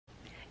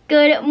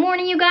Good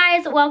morning, you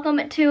guys.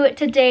 Welcome to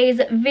today's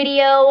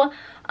video.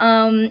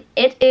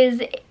 It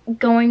is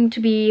going to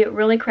be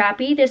really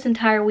crappy this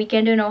entire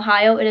weekend in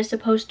Ohio. It is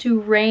supposed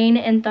to rain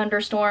and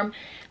thunderstorm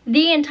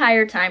the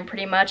entire time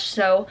pretty much.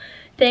 So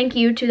thank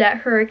you to that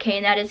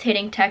hurricane that is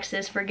hitting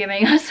Texas for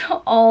giving us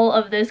all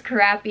of this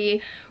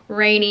crappy,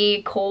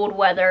 rainy, cold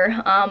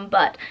weather.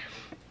 But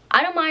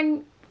I don't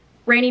mind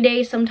rainy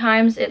days.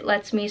 Sometimes it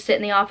lets me sit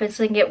in the office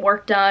and get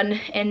work done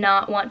and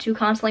not want to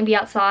constantly be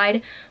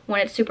outside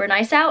when it's super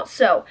nice out.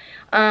 So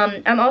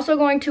I'm also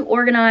going to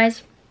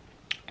organize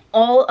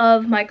all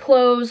of my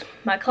clothes,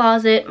 my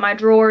closet, my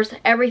drawers,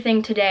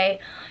 everything today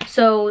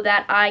so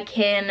that I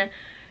can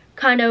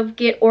kind of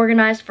get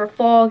organized for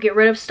fall, get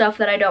rid of stuff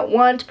that I don't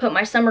want, put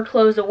my summer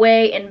clothes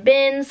away in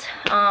bins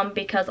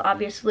because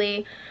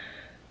obviously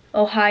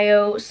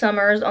Ohio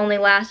summers only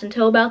last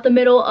until about the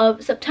middle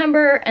of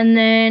September, and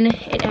then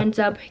it ends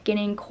up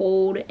getting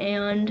cold,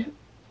 and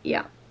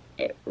yeah,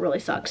 it really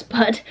sucks.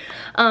 But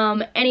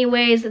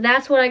anyways,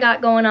 that's what I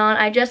got going on.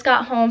 I just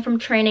got home from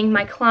training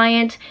my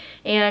client,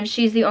 and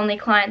she's the only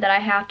client that I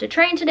have to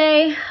train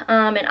today,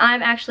 and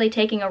I'm actually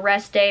taking a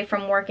rest day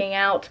from working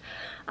out.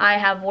 I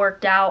have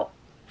worked out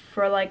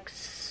for like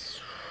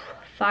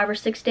 5 or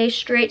 6 days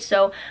straight,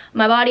 so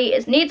my body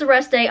needs a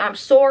rest day. I'm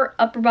sore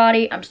upper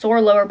body, I'm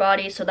sore lower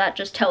body, so that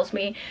just tells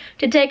me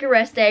to take a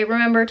rest day.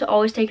 Remember to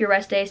always take your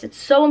rest days. It's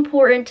so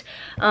important.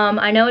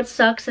 I know it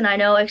sucks, and I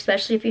know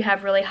especially if you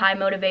have really high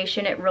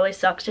motivation, it really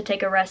sucks to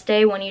take a rest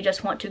day when you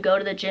just want to go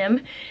to the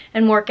gym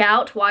and work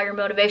out while your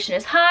motivation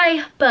is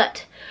high,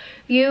 but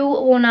you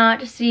will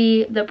not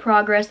see the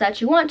progress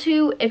that you want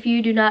to if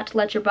you do not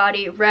let your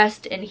body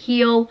rest and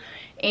heal.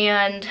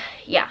 And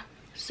yeah,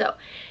 so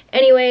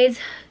anyways,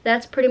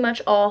 that's pretty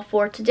much all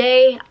for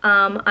today.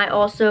 I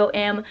also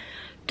am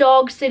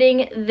dog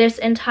sitting this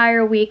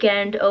entire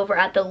weekend over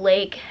at the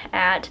lake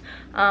at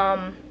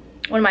one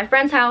of my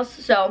friend's house,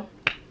 so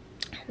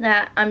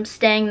that I'm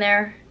staying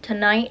there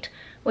tonight,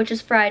 which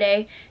is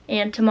Friday,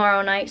 and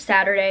tomorrow night,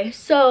 Saturday.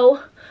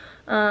 So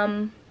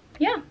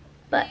yeah,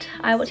 but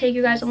I will take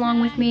you guys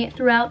along with me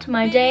throughout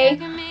my day.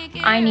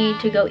 I need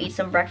to go eat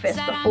some breakfast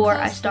before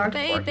I start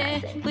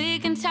organizing. We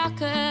can talk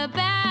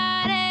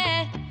about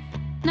it.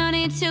 No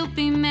need to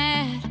be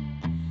mad.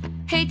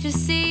 Hate to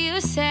see you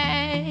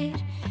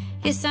sad.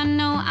 Yes, I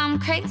know I'm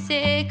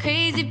crazy,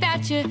 crazy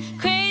about you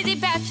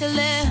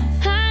love.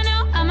 I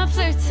know I'm a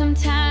flirt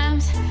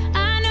sometimes.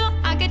 I know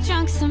I get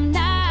drunk some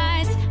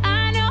nights.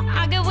 I know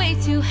I get way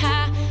too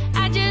high.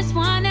 I just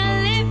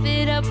wanna live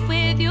it up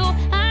with you.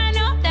 I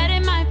know that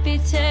it might be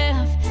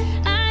tough.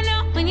 I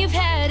know when you've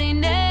had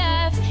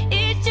enough.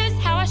 It's just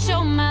how I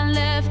show my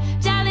love.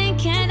 Darling,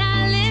 can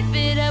I live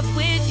it up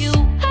with you?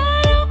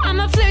 I know I'm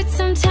a flirt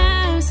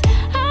sometimes.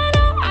 I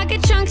know I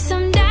get drunk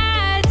some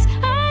nights.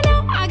 I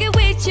know I get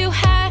way too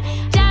high.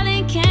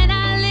 Darling, can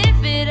I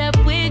live it up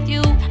with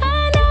you?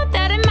 I know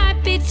that it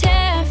might be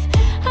tough.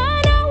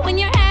 I know when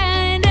you're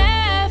had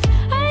enough.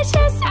 It's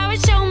just how I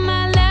show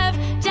my love.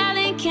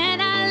 Darling, can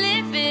I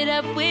live it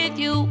up with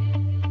you?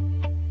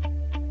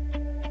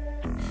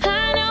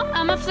 I know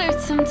I'm a flirt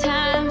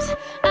sometimes.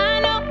 I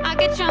know I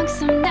get drunk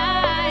some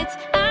nights.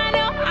 I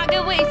know I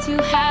get way too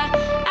high.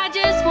 I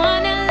just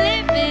wanna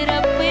live it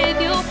up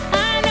with you.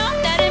 I know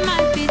that it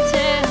might be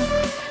tough.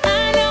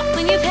 I know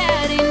when you've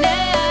had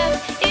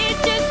enough.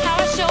 It's just how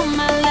I show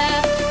my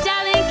love.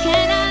 Darling,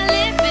 can I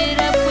live it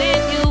up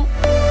with you?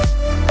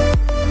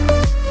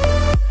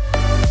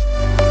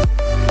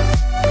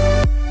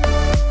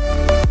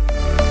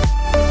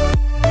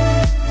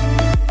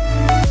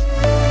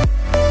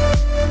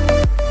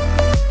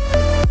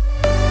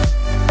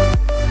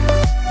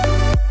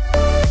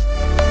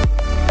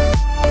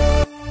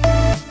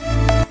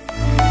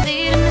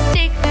 Made a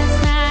mistake last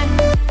night.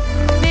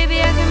 Maybe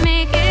I can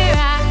make it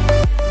right.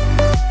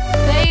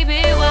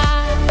 Baby, why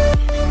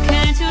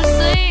can't you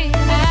sleep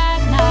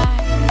at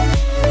night?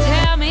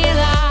 Tell me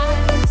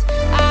lies.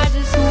 I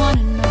just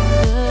wanna know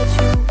the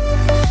truth.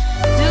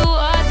 Do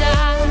or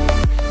die.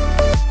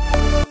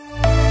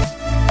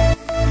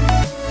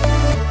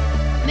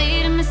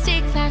 Made a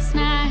mistake last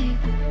night.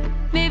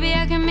 Maybe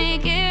I can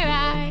make it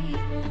right.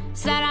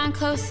 Slide on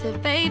closer,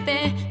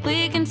 baby.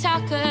 We can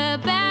talk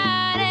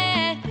about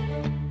it.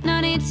 No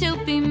need to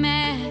be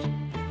mad.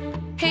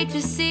 Hate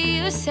to see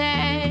you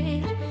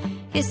sad.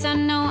 Yes, I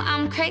know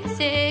I'm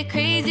crazy,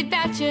 crazy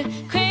about you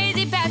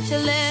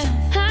love.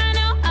 I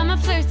know I'm a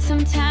flirt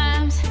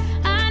sometimes.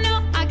 I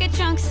know I get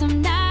drunk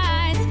some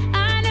nights.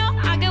 I know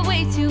I get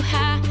way too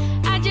high.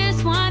 I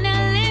just wanna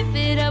live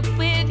it up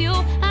with you.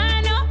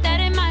 I know that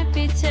it might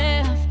be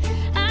tough.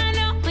 I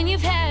know when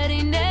you've had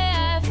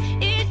enough.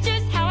 It's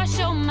just how I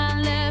show my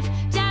love.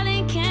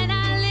 Darling, can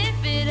I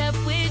live it up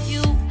with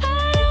you?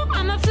 I know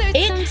I'm a flirt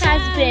It sometimes.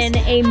 has been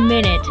a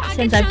minute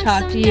since I've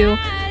talked to you.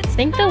 I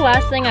think the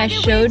last thing I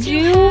showed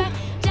you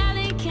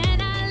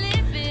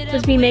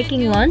was me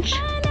making lunch,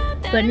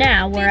 but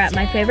now we're at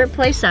my favorite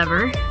place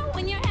ever,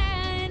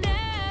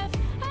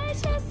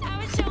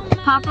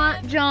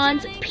 Papa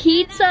John's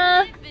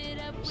Pizza.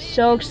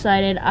 So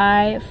excited.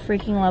 I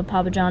freaking love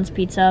Papa John's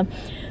pizza.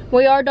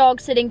 we are dog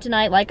sitting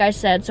tonight, like I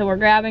said, so we're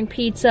grabbing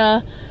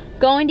pizza,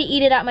 going to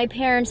eat it at my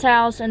parents'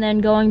 house, and then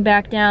going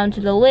back down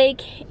to the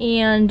lake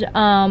and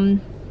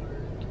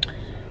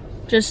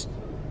just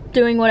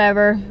doing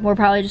whatever. We're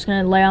probably just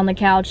gonna lay on the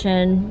couch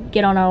and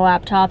get on our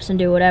laptops and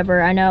do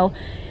whatever. I know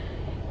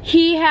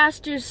he has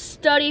to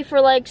study for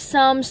like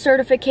some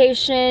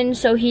certification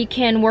so he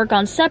can work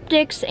on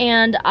septics,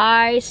 and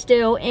I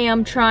still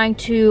am trying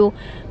to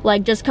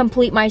like just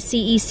complete my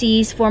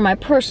CECs for my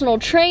personal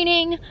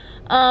training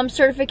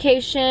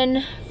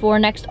certification for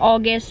next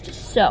August.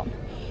 So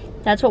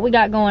that's what we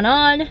got going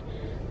on,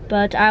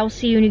 but I will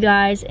see you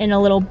guys in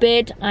a little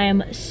bit. I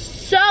am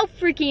so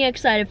freaking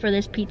excited for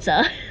this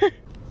pizza.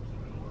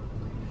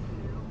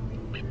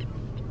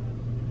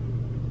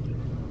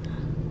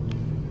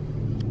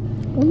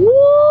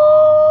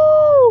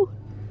 Woo!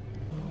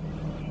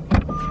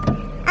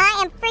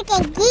 I am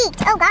freaking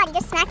geeked. Oh God, you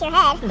just smacked your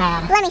head.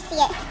 Nah. Let me see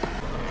it.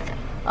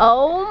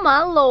 Oh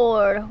my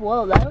Lord.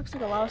 Whoa, that looks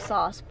like a lot of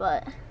sauce,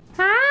 but.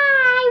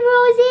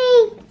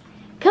 Hi, Rosie.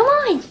 Come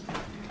on.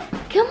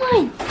 Come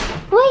on.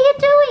 What are you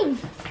doing?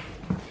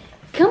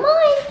 Come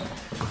on.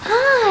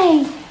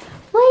 Hi.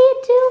 What are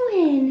you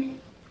doing?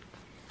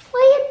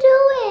 What are you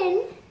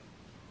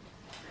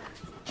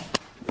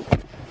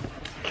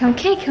doing?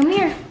 Okay, come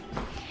here.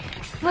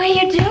 What are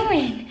you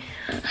doing?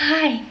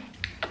 Hi.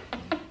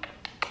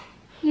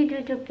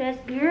 You're the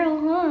best girl,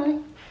 huh?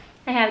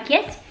 I have a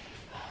kiss.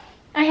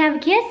 I have a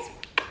kiss.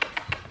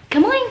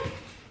 Come on.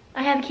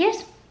 I have a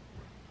kiss.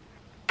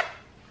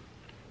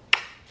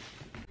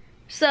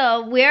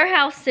 So we're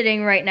house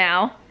sitting right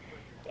now,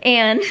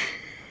 and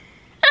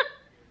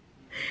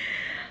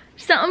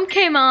something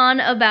came on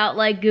about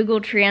like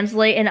Google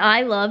Translate, and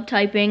I love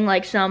typing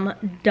like some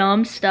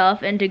dumb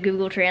stuff into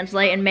Google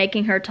Translate and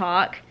making her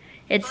talk.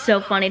 It's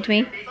so funny to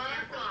me.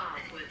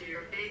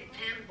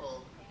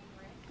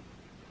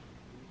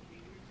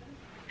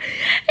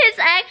 It's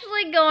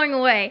actually going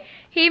away.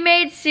 He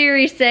made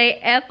Siri say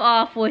F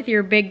off with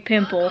your big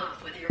pimple.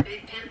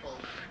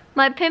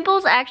 My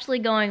pimple's actually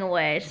going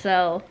away,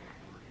 so.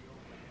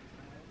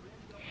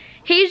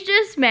 He's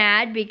just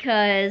mad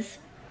because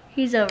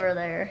he's over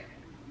there.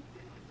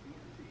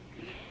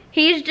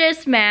 He's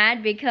just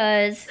mad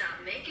because stop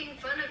making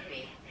fun of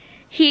me.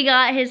 He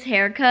got his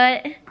hair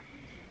cut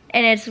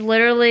and it's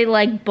literally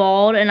like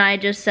bald, and I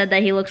just said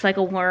that he looks like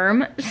a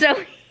worm. So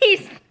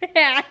he's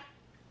mad.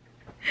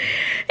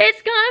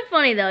 It's kind of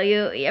funny though.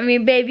 I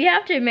mean, babe, you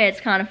have to admit it's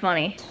kind of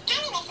funny.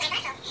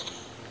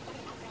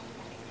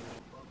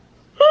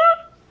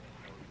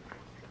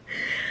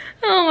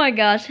 Oh my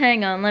gosh,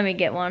 hang on, let me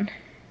get one.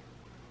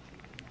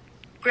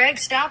 Greg,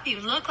 stop, you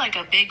look like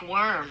a big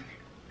worm.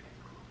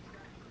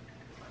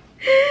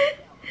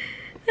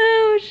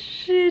 Oh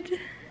shit.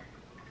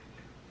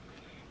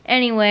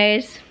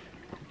 Anyways,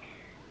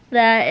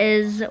 that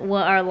is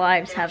what our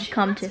lives have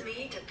come to.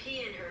 Me to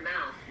pee in her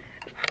mouth.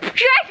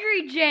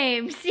 Gregory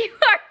James, you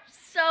are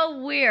so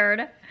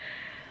weird.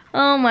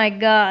 Oh my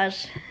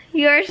gosh,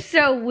 you are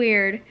so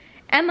weird.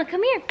 Emma,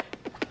 come here.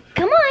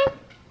 Come on.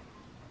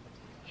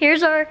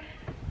 Here's our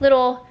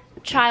little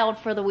child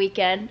for the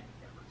weekend.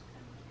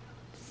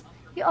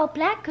 You're all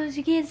black because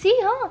you can't see,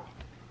 huh?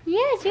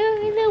 Yes,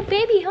 you're a little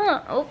baby,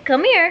 huh? Oh,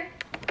 come here.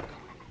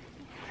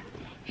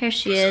 Here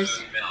she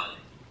is.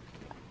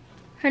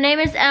 Her name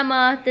is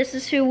Emma. This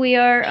is who we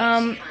are.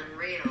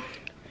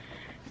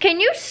 Can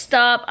you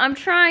stop? I'm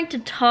trying to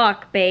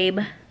talk, babe.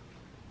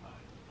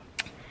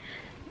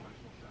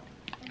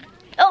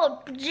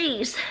 Oh,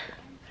 jeez.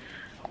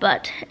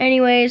 But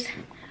anyways,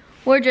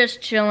 we're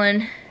just chilling.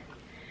 Do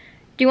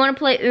you want to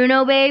play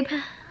Uno, babe?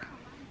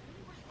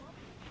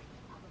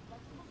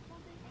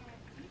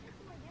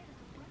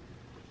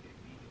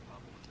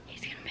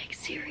 He's gonna make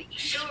Siri eat.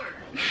 Sure.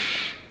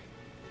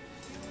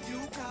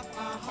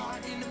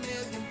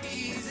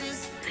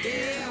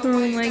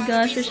 Oh my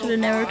gosh, I should have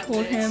never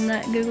told him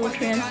that Google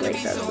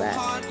Translate does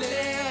that.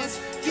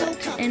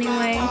 But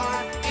anyway,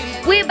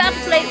 we're about to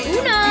play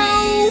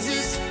Uno!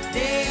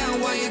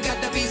 Damn, why you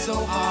gotta be so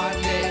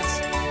heartless?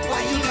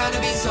 Why you gotta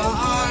be so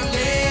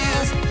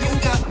heartless?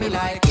 You got me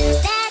like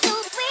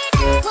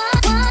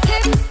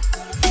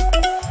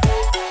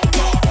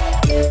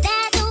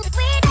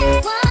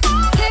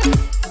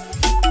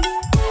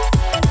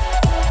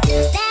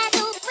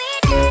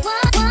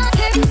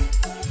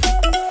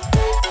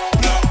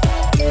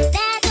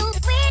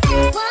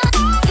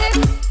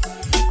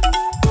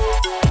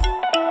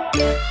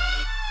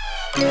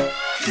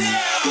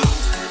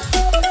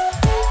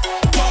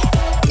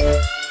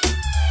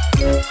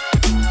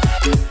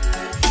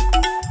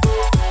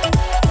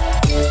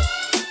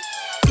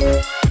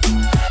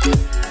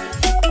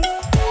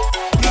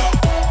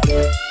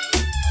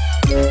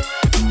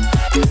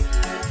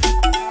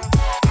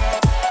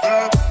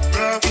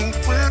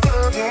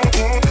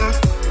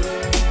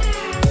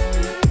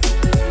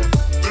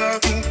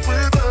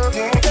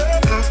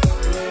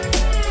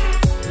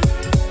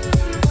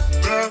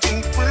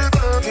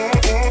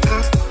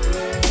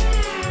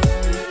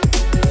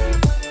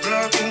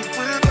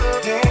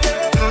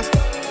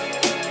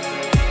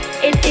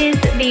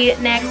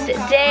the next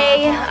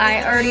day.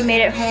 I already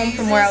made it home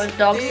from where I was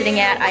dog sitting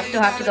at. I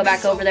still have to go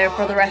back over there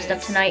for the rest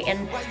of tonight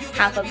and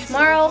half of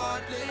tomorrow.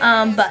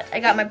 But I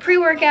got my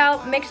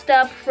pre-workout mixed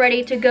up,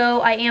 ready to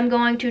go. I am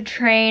going to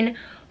train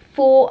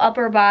full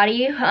upper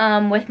body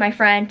with my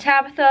friend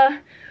Tabitha,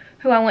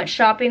 who I went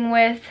shopping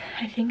with,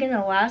 I think in the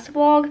last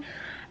vlog.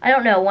 I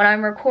don't know, when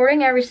I'm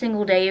recording every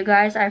single day, you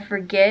guys, I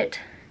forget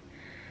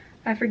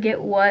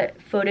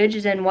what footage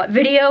is in what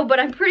video, but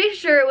I'm pretty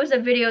sure it was a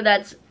video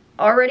that's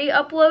already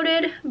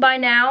uploaded by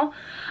now.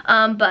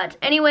 But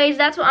anyways,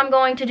 that's what I'm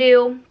going to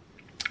do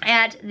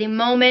at the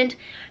moment.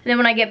 And then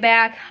when I get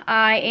back,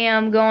 I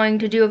am going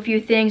to do a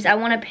few things. I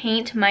want to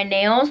paint my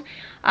nails.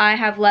 I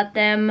have let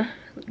them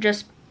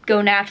just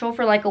go natural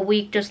for like a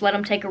week, just let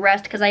them take a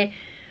rest, because I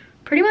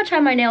pretty much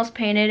have my nails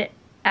painted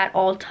at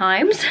all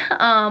times.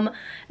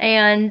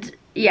 And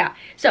yeah,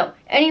 so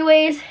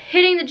anyways,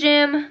 hitting the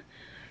gym,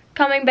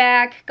 coming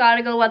back,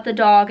 gotta go let the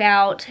dog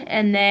out,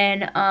 and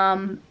then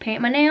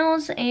paint my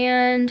nails,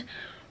 and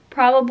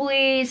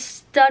probably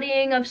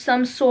studying of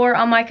some sort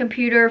on my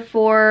computer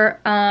for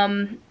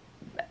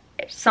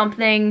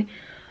something.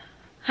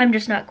 I'm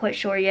just not quite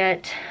sure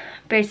yet.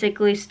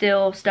 Basically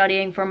still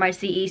studying for my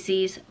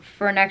CECs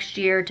for next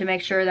year to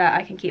make sure that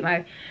I can keep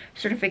my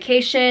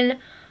certification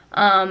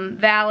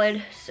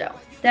valid. So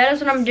that is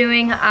what I'm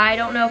doing. I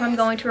don't know if I'm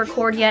going to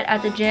record yet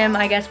at the gym.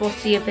 I guess we'll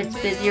see if it's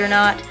busy or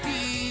not.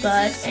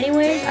 But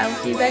anyways, I will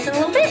see you guys in a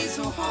little bit.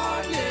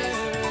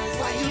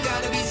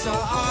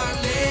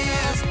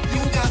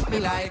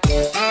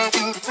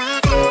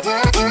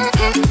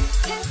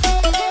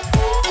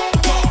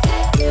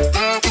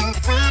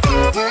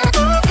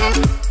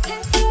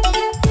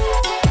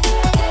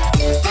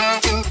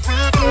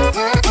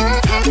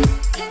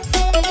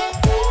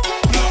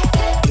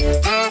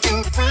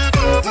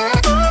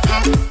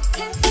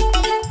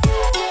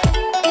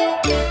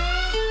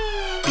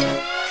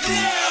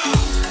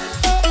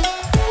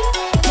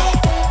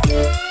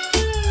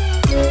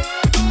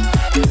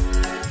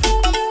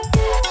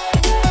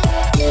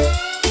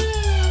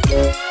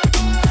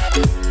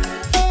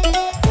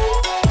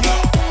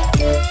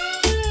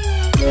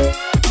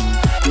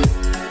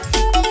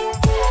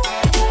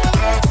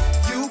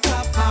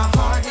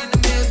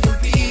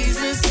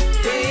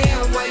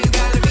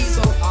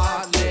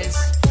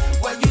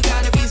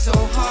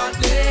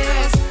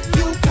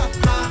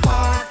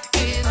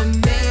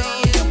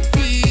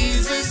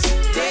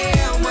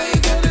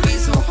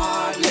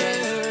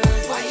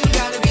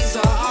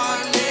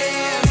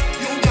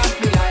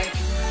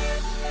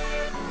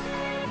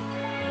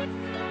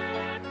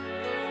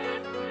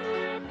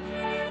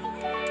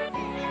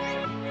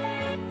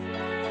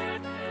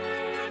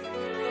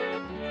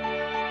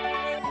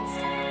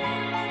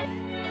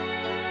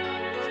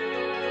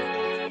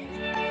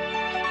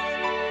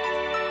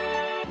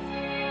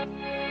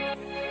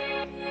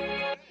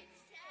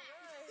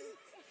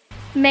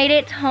 Made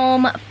it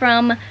home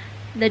from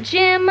the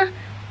gym.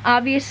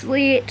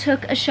 Obviously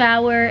took a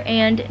shower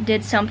and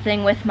did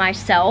something with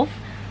myself,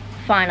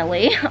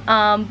 finally.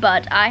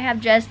 But I have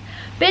just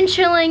been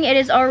chilling. It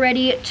is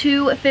already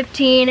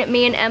 2:15.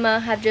 Me and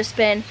Emma have just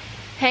been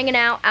hanging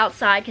out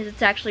outside because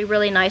it's actually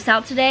really nice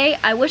out today.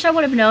 I wish I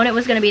would have known it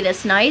was gonna be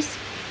this nice,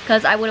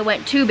 because I would have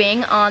went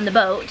tubing on the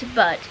boat.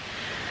 But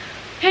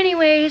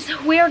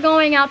anyways, we are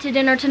going out to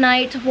dinner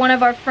tonight. One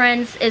of our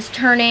friends is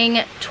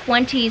turning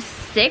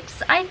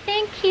 26, I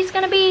think he's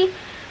gonna be.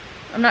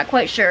 I'm not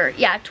quite sure.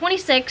 Yeah,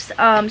 26.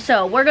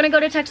 So we're gonna go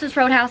to Texas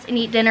Roadhouse and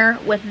eat dinner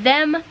with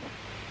them.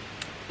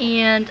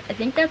 And I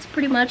think that's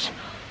pretty much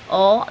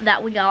all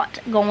that we got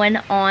going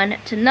on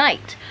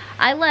tonight.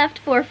 I left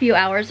for a few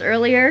hours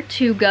earlier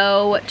to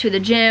go to the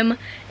gym,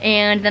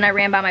 and then I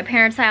ran by my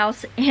parents'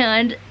 house,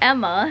 and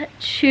Emma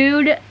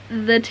chewed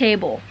the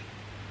table.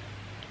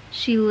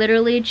 She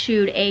literally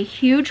chewed a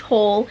huge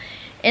hole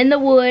in the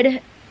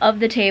wood of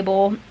the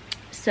table.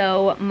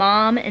 So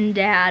mom and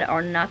dad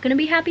are not gonna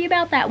be happy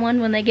about that one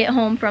when they get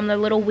home from their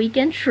little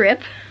weekend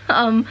trip.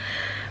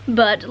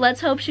 But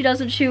let's hope she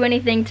doesn't chew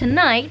anything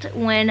tonight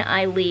when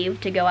I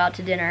leave to go out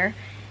to dinner.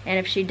 And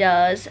if she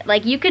does,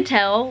 like, you could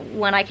tell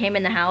when I came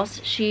in the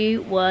house, she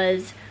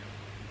was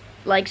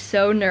like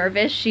so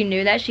nervous. She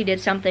knew that she did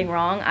something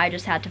wrong. I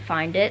just had to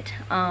find it.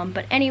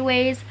 But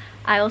anyways,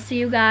 I will see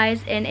you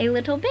guys in a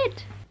little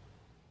bit.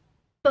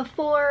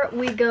 Before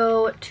we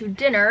go to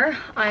dinner,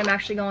 I'm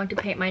actually going to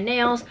paint my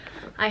nails.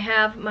 I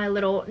have my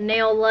little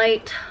nail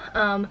light.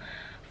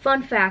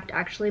 Fun fact,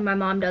 actually, my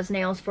mom does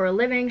nails for a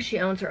living. She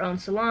owns her own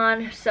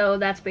salon, so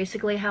that's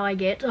basically how I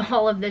get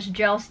all of this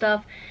gel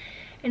stuff.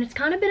 And it's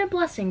kind of been a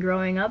blessing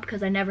growing up,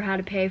 because I never had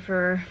to pay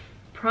for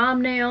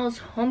prom nails,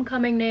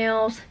 homecoming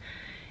nails,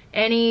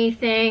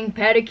 anything,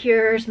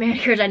 pedicures,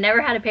 manicures. I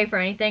never had to pay for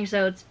anything,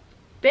 so it's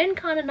been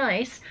kind of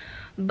nice.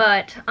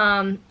 But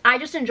I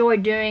just enjoy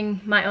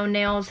doing my own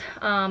nails.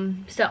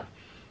 So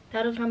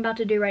that is what I'm about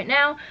to do right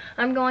now.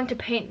 I'm going to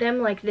paint them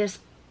like this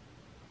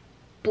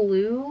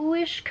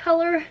bluish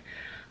color.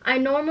 I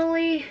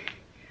normally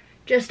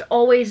just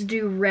always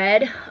do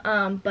red,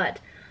 but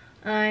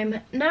I'm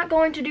not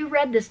going to do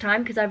red this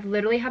time because I've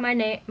literally had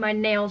my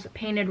nails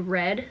painted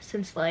red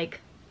since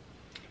like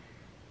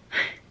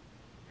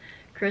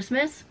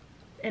Christmas,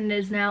 and it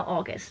is now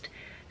August.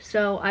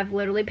 So I've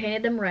literally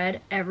painted them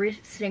red every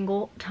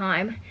single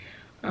time.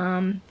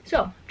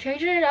 So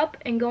changing it up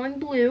and going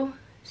blue.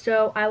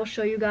 So I will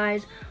show you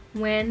guys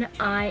when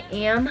I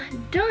am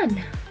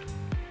done.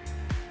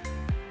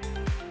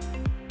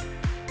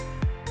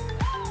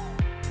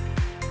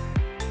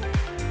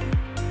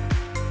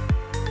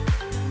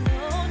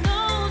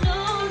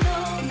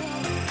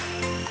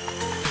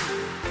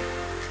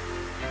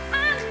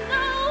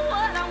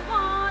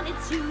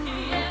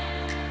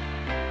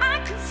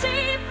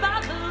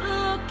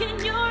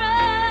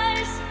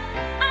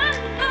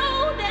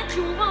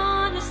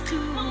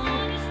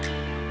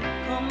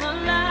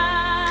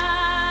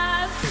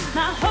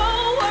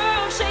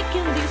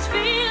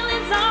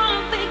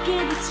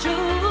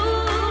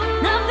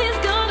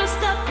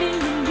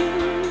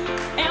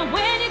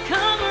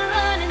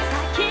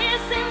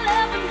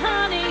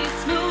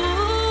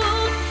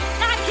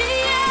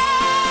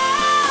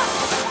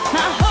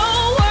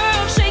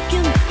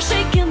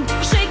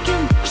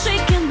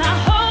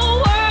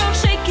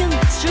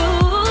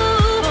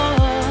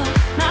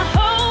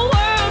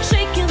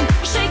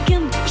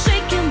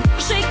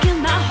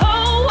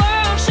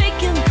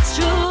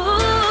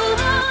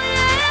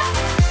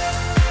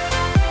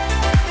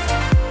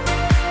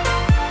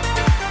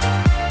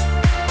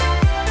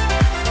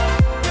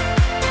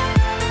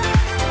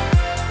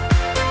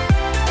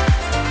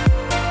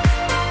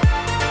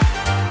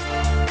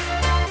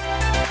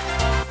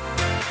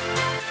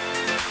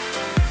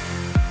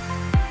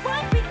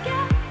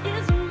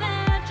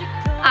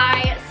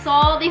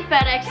 The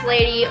FedEx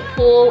lady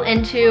pull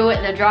into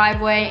the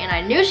driveway, and I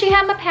knew she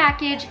had my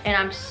package, and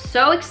I'm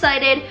so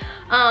excited.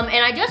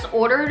 And I just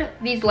ordered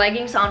these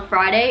leggings on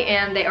Friday,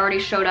 and they already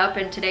showed up,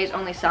 and today's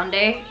only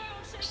Sunday,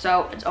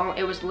 so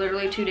it was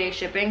literally 2-day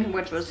shipping,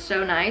 which was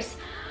so nice.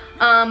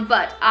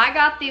 But I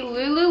got the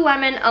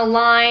Lululemon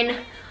Aligns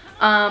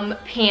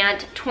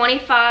pant,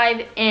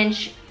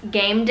 25-inch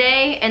Game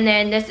Day, and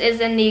then this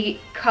is in the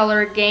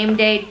color Game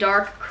Day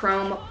Dark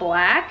Chrome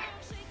Black.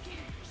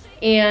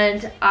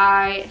 And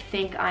I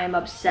think I am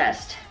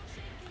obsessed.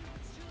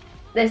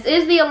 This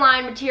is the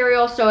Align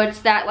material, so it's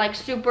that like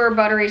super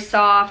buttery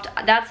soft.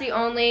 That's the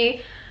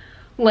only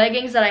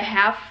leggings that I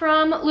have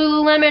from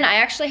Lululemon. I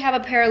actually have a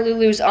pair of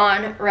Lulus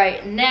on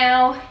right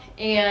now,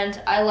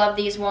 and I love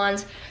these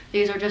ones.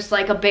 These are just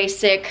like a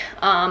basic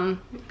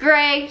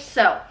gray.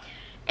 So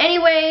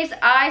anyways,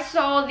 I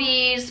saw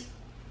these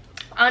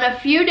on a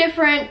few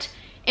different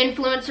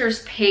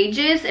influencers'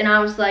 pages, and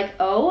I was like,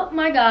 oh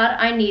my god,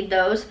 I need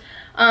those.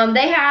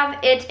 They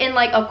have it in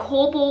like a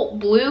cobalt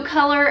blue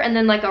color and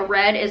then like a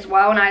red as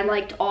well, and I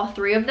liked all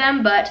three of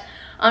them, but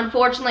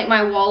unfortunately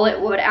my wallet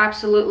would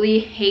absolutely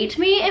hate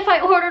me if I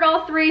ordered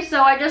all three,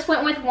 so I just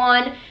went with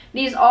one.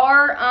 These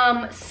are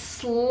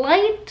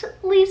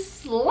slightly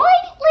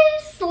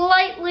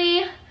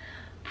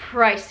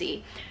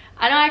pricey.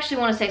 I don't actually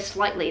want to say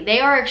slightly. They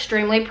are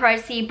extremely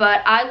pricey,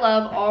 but I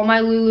love all my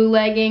Lulu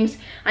leggings.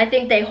 I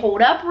think they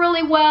hold up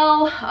really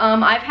well.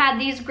 I've had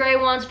these gray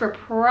ones for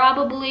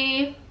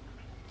probably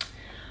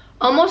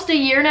almost a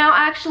year now,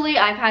 actually.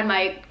 I've had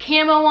my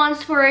camo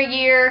ones for a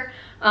year.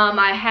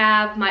 I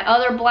have my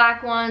other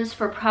black ones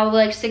for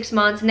probably like 6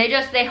 months, and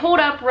they hold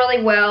up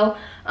really well.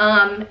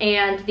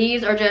 And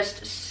these are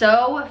just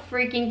so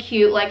freaking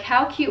cute. Like,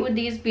 how cute would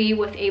these be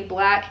with a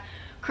black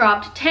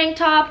cropped tank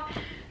top?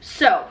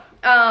 So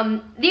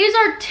these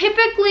are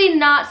typically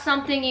not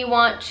something you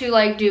want to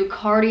like do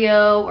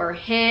cardio or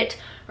hit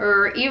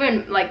or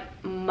even like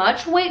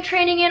much weight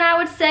training in, I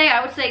would say.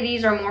 I would say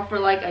these are more for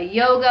like a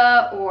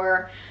yoga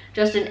or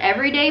just an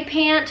everyday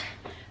pant.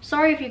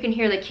 Sorry if you can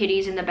hear the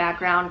kitties in the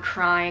background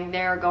crying.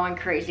 They're going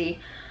crazy.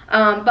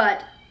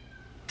 But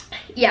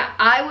yeah,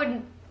 I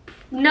would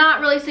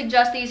not really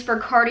suggest these for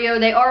cardio.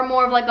 They are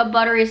more of like a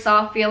buttery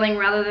soft feeling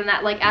rather than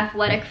that like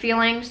athletic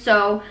feeling.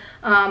 So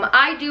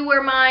I do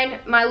wear my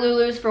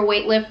Lulus for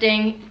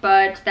weightlifting,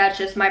 but that's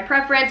just my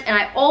preference. And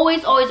I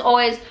always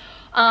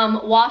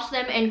wash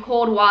them in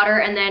cold water,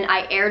 and then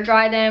I air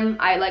dry them.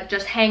 I like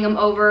just hang them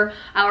over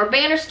our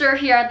banister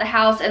here at the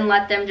house and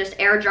let them just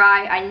air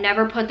dry. I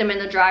never put them in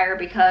the dryer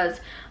because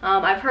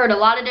I've heard a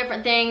lot of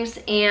different things,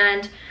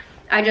 and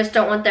I just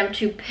don't want them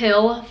to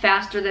pill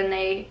faster than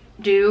they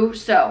do.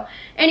 So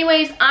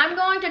anyways, I'm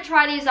going to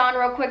try these on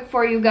real quick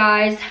for you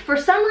guys. For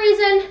some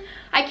reason,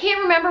 I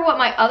can't remember what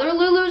my other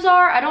Lulus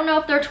are. I don't know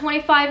if they're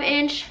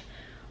 25-inch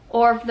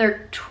or if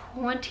they're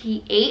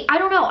 28. I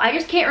don't know. I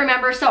just can't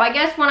remember. So I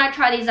guess when I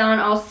try these on,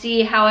 I'll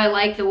see how I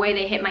like the way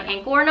they hit my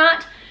ankle or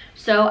not.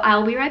 So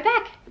I'll be right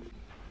back.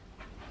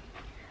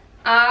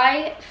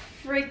 I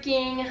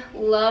freaking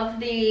love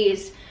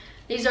these.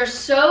 These are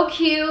so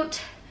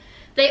cute.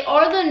 They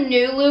are the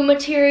Nulu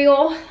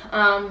material.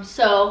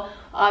 So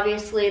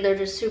obviously they're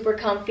just super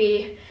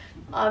comfy.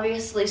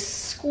 Obviously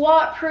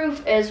squat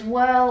proof as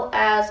well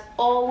as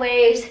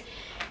always.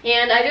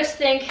 And I just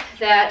think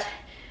that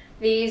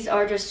these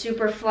are just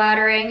super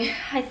flattering.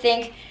 I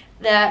think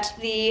that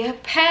the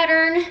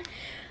pattern,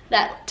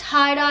 that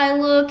tie-dye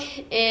look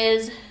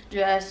is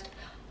just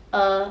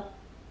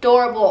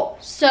adorable.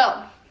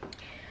 So,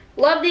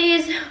 love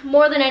these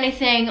more than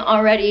anything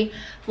already,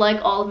 like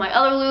all of my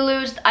other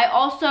Lulus. I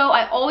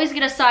always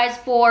get a size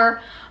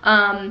 4.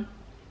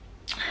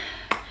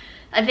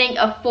 I think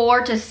a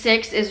 4 to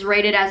 6 is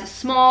rated as a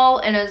small,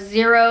 and a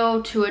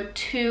 0 to a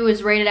 2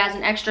 is rated as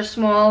an extra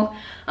small,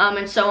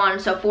 and so on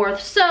and so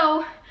forth.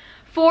 So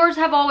 4s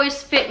have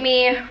always fit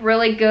me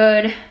really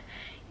good,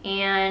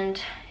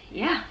 and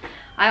yeah.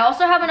 I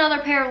also have another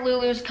pair of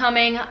Lulus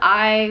coming.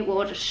 I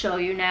will just show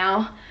you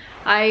now.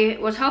 I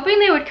was hoping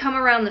they would come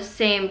around the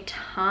same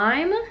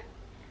time,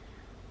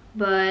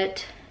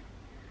 but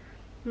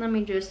let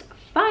me just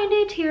find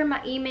it here in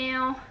my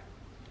email.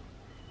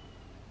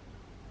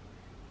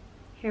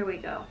 Here we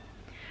go.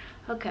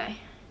 Okay.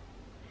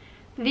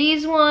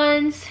 These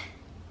ones,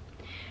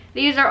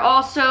 these are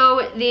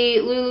also the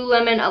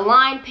Lululemon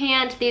Aligns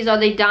pant. These are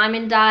the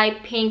Diamond Dye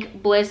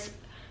Pink Bliss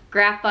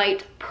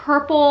Graphite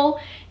Purple.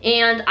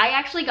 And I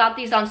actually got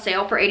these on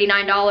sale for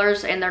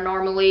 $89 and they're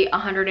normally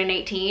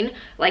 $118.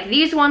 Like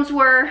these ones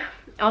were,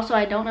 also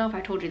I don't know if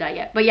I told you that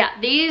yet, but yeah,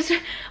 these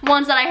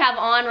ones that I have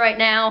on right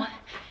now,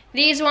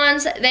 these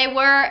ones, they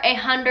were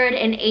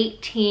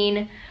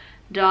 $118.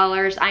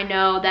 I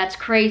know that's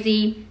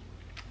crazy,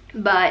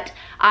 but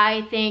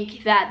I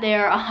think that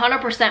they're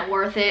 100%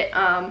 worth it.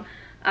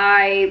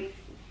 I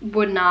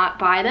would not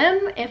buy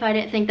them if I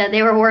didn't think that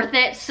they were worth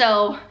it.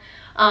 So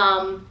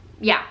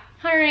yeah,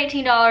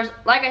 $118.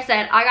 Like I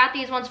said, I got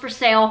these ones for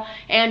sale.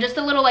 And just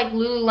a little like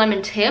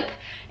Lululemon tip,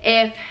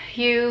 if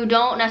you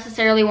don't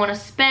necessarily want to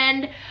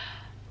spend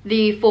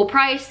the full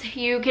price,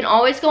 you can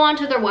always go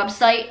onto their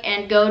website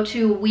and go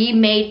to We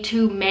Made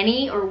Too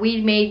Many or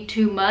We Made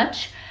Too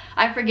Much.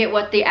 I forget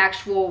what the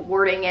actual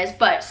wording is,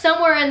 but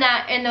somewhere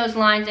in those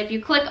lines, if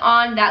you click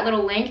on that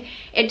little link,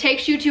 it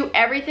takes you to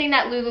everything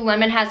that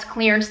Lululemon has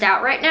clearanced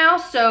out right now.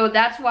 So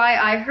that's why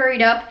I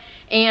hurried up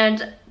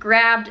and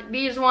grabbed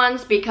these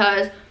ones,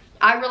 because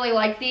I really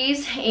like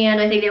these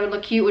and I think they would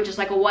look cute with just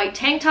like a white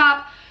tank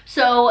top.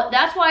 So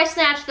that's why I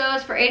snatched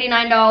those for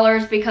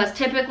 $89, because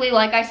typically,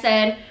 like I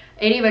said,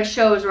 it even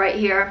shows right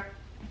here,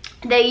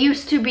 they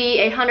used to be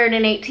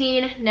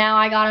 $118. Now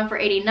I got them for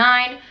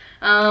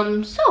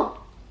 $89. So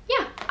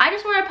yeah, I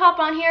just want to pop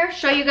on here,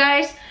 show you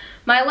guys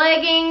my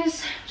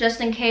leggings, just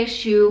in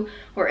case you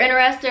were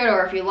interested,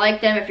 or if you like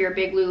them, if you're a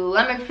big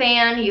Lululemon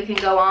fan, you can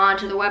go on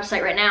to the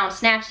website right now and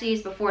snatch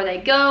these before they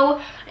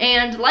go.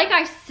 And like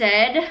I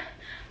said,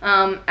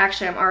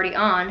 actually I'm already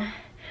on,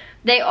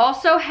 they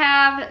also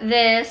have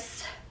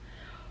this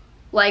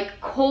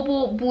like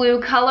cobalt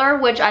blue color,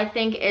 which I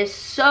think is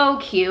so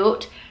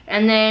cute.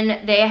 And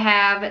then they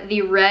have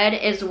the red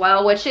as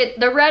well, which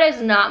the red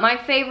is not my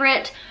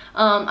favorite.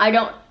 I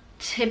don't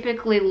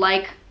typically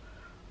like,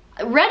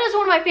 red is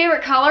one of my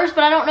favorite colors,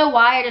 but I don't know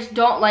why, I just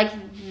don't like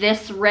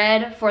this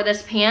red for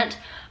this pant.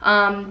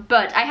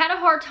 But I had a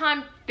hard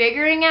time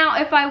figuring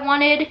out if I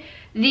wanted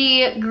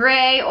the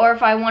gray or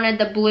if I wanted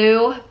the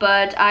blue,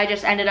 but I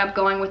just ended up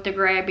going with the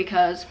gray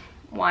because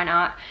why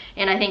not?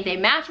 And I think they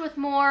match with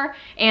more,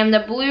 and the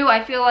blue,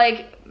 I feel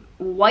like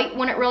white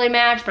wouldn't really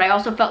match, but I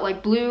also felt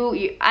like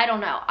blue, I don't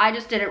know, I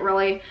just didn't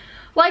really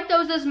like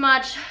those as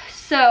much.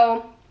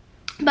 So,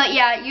 but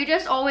yeah, you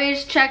just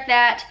always check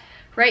that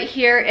right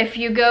here. If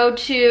you go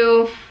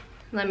to,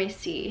 let me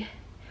see,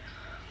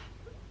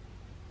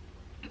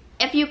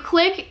 if you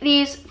click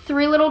these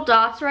 3 little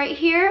dots right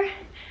here,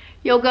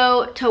 you'll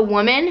go to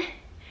women,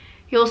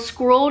 you'll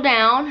scroll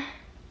down,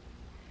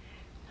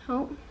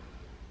 oh,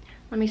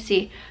 let me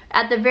see,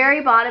 at the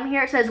very bottom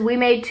here it says We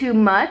Made Too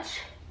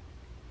Much,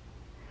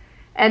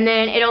 and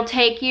then it'll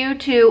take you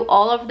to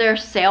all of their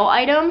sale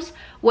items,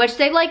 which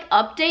they like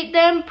update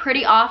them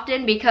pretty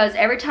often, because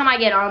every time I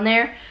get on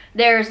there,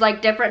 there's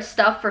like different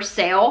stuff for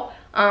sale.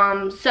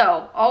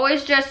 So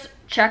always just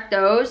check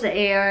those,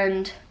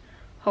 and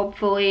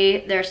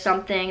hopefully there's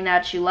something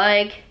that you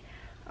like.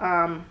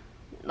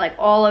 Like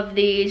all of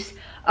these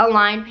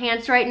Align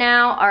pants right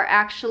now are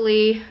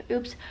actually,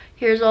 oops,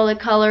 here's all the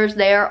colors.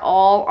 They are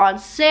all on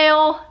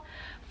sale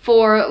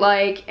for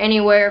like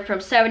anywhere from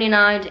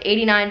 $79 to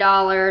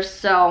 $89.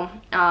 So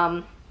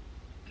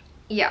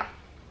yeah,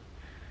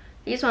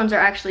 these ones are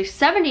actually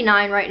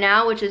 $79 right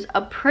now, which is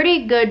a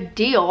pretty good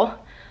deal.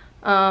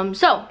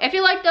 So if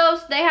you like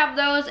those, they have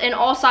those in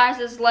all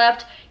sizes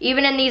left.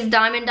 Even in these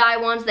diamond dye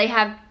ones, they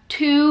have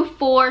 2,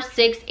 4,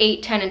 6,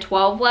 8, 10, and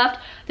 12 left.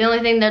 The only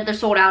thing that they're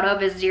sold out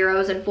of is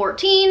 0s and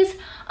 14s.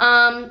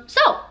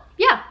 So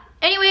yeah,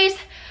 anyways,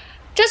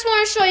 just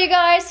want to show you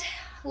guys,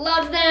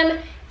 love them.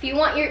 If you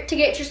want to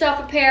get yourself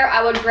a pair,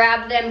 I would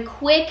grab them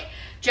quick,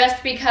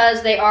 just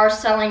because they are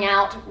selling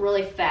out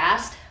really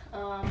fast.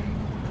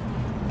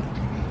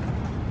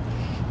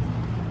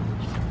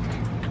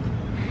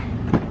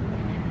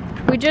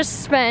 We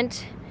just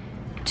spent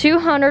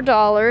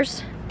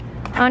 $200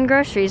 on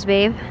groceries,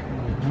 babe.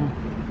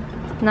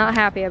 Not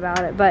happy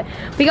about it, but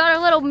we got our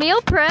little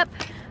meal prep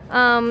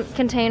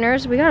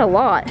containers. We got a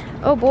lot.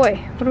 Oh boy,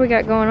 what do we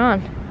got going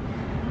on?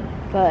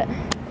 But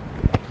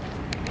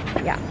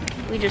yeah,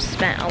 we just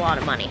spent a lot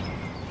of money.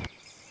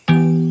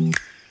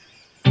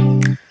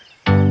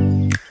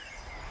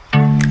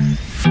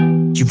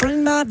 You run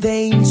in my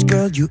veins,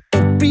 girl, you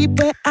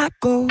everywhere I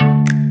go.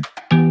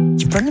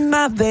 You run in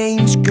my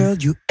veins, girl,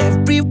 you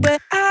everywhere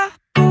I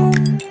go.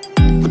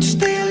 Would you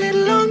stay a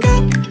little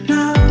longer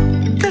now?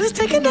 Let us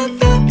take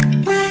another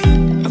way.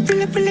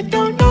 I really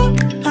don't know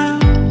how,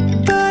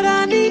 but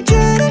I need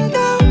you to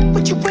know.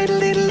 Would you wait a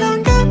little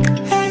longer?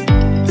 Hey,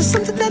 there's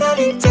something that I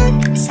need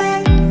to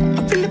say.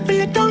 I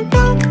really don't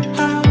know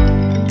how,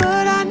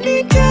 but I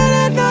need you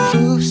to know.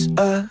 Oops,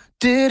 I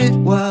did it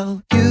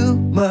while you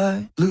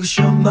might lose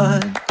your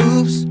mind.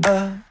 Oops,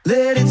 I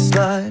let it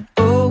slide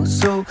oh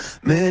so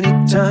many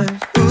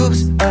times.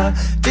 Oops, I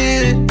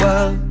did it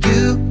while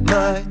you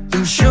might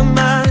lose your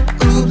mind.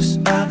 Oops,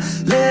 I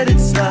let it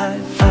slide.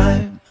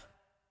 I'm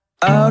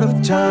out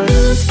of time.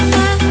 Oops,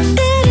 I did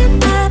it.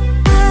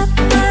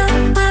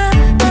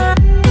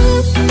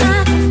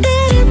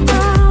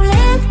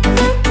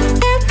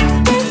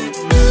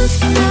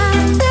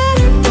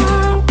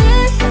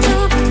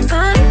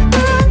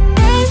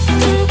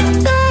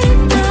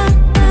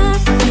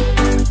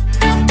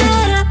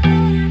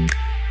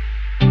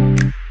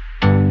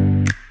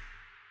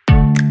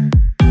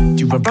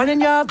 You are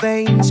running your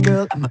veins,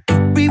 girl, I'm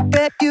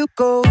everywhere you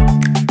go.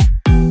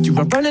 You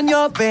are running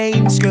your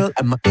veins, girl,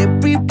 I'm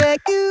everywhere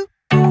you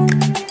go.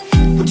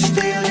 Would you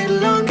stay a little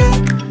longer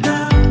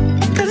now?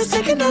 Let us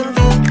take another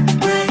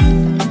way.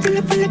 I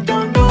really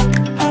don't know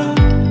how,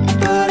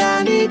 but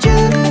I need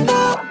you to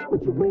know.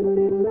 Would you wait a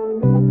little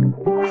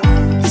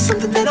longer? There's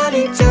something that I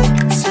need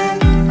to say.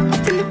 I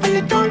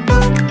really don't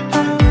know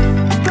how,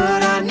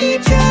 but I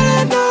need you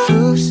to know.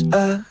 Oops,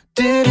 I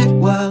did it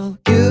while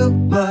you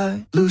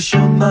might lose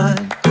your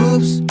mind.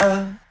 Oops,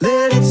 I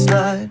let it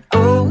slide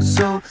oh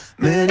so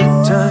many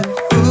times.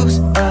 Oops,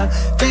 I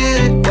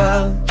did it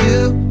while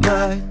you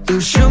might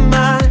lose your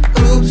mind.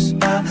 Oops,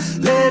 I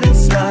let it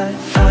slide.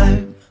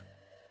 I'm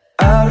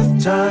out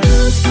of time.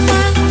 Oops, I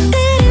did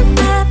it.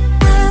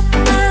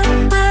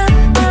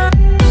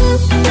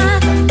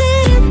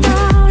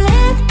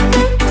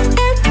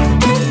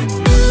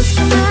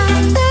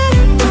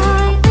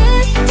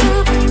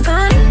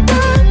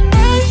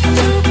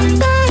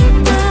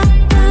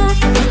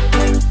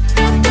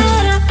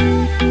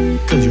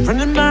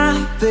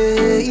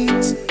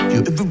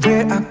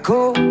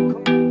 Go,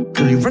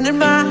 girl, you're running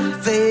my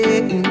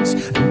veins,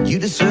 and you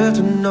deserve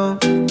to know.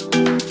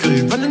 Girl,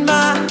 you're running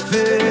my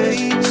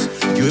veins,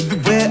 you're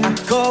everywhere I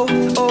go.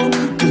 Oh,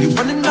 girl, you're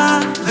running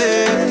my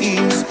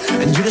veins,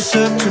 and you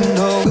deserve to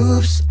know.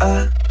 Oops,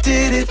 I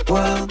did it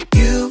while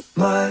you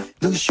might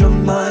lose your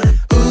mind.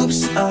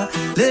 Oops, I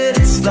let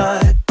it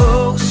slide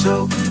oh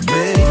so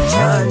many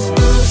times.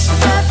 Oops,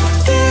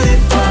 I did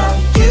it while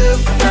you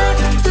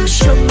might lose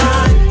your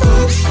mind.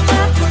 Oops, I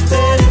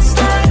let it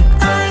slide.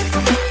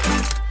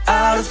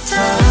 Out of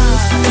time.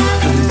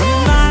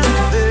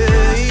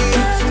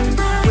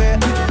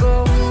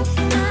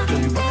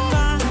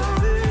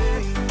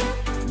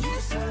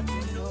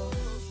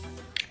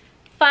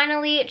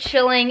 Finally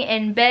chilling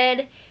in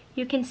bed.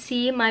 You can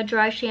see my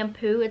dry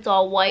shampoo, it's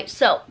all white,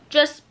 so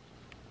just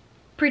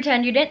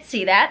pretend you didn't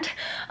see that.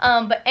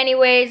 But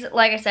anyways,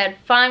 like I said,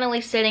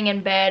 finally sitting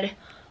in bed.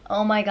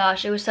 Oh my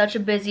gosh, it was such a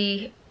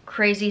busy,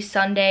 crazy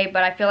Sunday,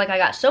 but I feel like I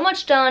got so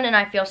much done and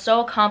I feel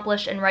so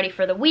accomplished and ready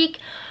for the week.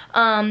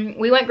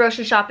 We went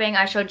grocery shopping,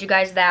 I showed you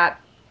guys that,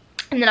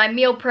 and then I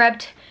meal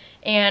prepped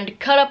and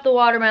cut up the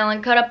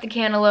watermelon, cut up the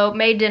cantaloupe,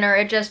 made dinner.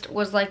 It just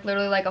was like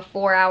literally like a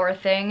 4-hour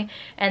thing.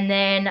 And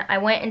then I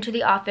went into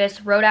the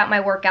office, wrote out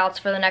my workouts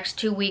for the next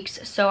 2 weeks,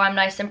 so I'm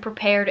nice and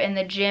prepared in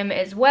the gym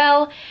as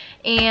well.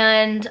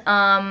 And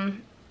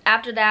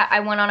after that,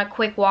 I went on a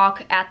quick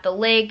walk at the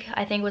lake.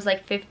 I think it was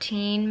like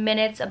 15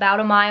 minutes, about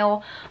a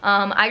mile.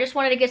 I just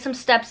wanted to get some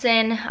steps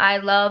in. I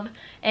love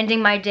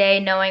ending my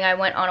day knowing I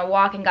went on a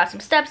walk and got some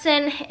steps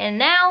in. And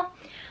now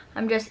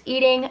I'm just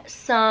eating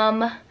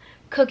some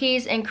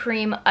cookies and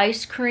cream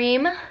ice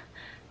cream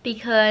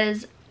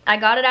because I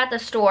got it at the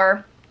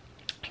store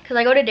because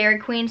I go to Dairy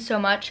Queen so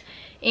much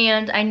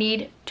and I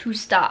need to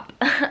stop.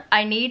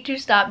 I need to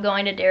stop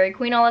going to Dairy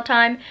Queen all the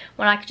time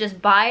when I could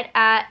just buy it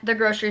at the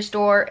grocery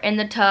store in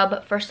the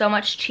tub for so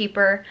much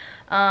cheaper.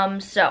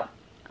 So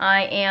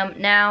I am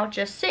now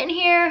just sitting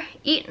here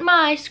eating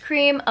my ice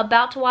cream,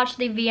 about to watch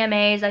the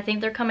VMAs. I think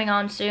they're coming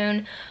on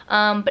soon.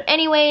 But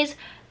anyways,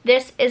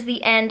 this is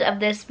the end of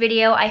this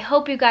video. I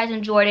hope you guys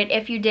enjoyed it.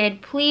 If you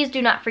did, please do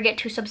not forget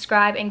to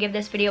subscribe and give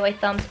this video a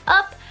thumbs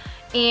up.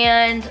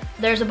 And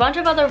there's a bunch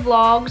of other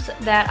vlogs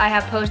that I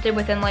have posted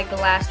within like the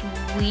last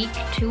week,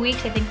 2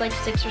 weeks, I think like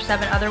 6 or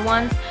 7 other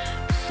ones.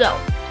 So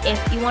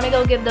if you want to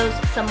go give those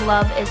some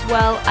love as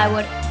well, I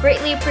would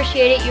greatly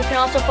appreciate it. You can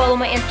also follow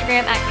my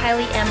Instagram at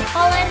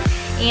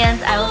KYLEEHOLLAND,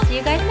 and I will see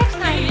you guys next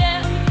time.